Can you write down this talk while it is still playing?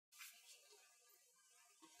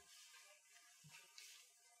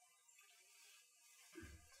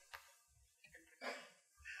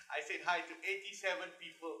I said hi to 87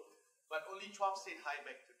 people, but only 12 said hi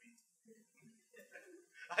back to me.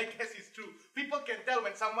 I guess it's true. People can tell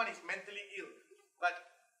when someone is mentally ill, but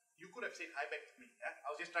you could have said hi back to me. Eh?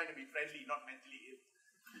 I was just trying to be friendly, not mentally ill.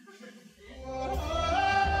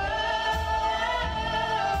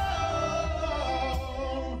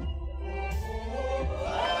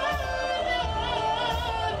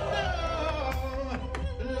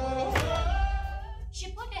 She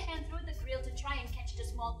put her hand through the grill to try and catch the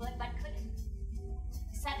small bird, but couldn't.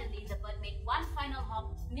 Suddenly, the bird made one final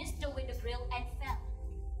hop, missed her with the grill, and fell.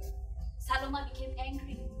 Saloma became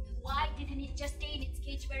angry. Why didn't it just stay in its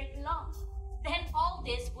cage where it belonged? Then all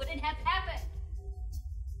this wouldn't have happened.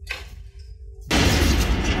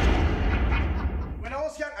 When I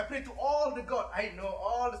was young, I prayed to all the gods. I know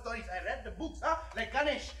all the stories. I read the books, like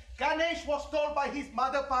Ganesh. Ganesh was told by his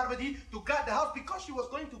mother Parvati to guard the house because she was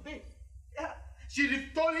going to bathe. Yeah. She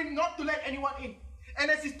told him not to let anyone in.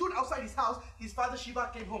 And as he stood outside his house, his father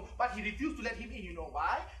Shiva came home. But he refused to let him in. You know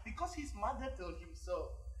why? Because his mother told him so.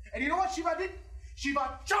 And you know what Shiva did?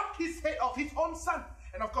 Shiva chopped his head off, his own son.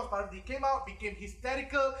 And of course, Parvati came out, became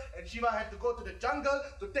hysterical, and Shiva had to go to the jungle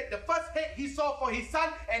to take the first head he saw for his son,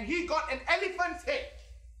 and he got an elephant's head.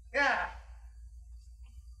 Yeah.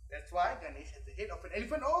 That's why Ganesh has the head of an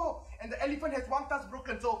elephant. Oh, and the elephant has one tusk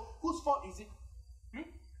broken. So whose fault is it?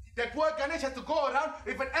 That poor Ganesh has to go around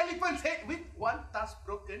with an elephant's head with one tusk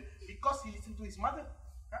broken because he listened to his mother.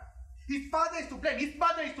 His father is to blame. His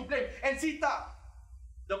mother is to blame. And Sita,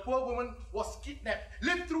 the poor woman, was kidnapped,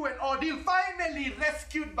 lived through an ordeal, finally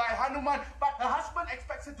rescued by Hanuman. But her husband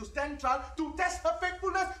expects her to stand trial to test her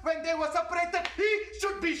faithfulness when they were separated. He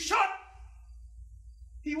should be shot.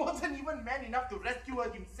 He wasn't even man enough to rescue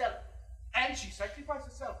her himself. And she sacrificed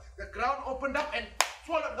herself. The ground opened up and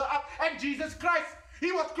swallowed her up. And Jesus Christ,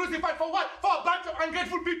 he was crucified for what? For a bunch of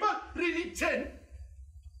ungrateful people? Religion?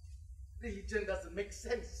 Religion doesn't make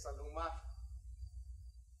sense, Saloma.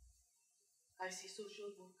 I see social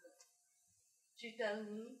worker. She tell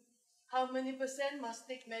me how many % must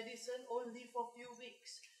take medicine only for few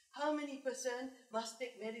weeks. How many % must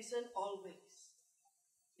take medicine always.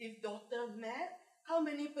 If daughter mad, how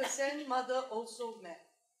many % mother also mad.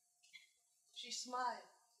 She smiled.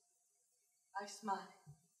 I smile.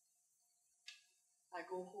 I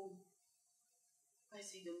go home. I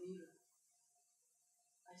see the mirror.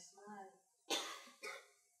 I smile.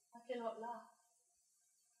 I cannot laugh.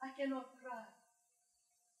 I cannot cry.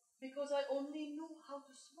 Because I only know how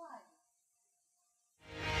to smile.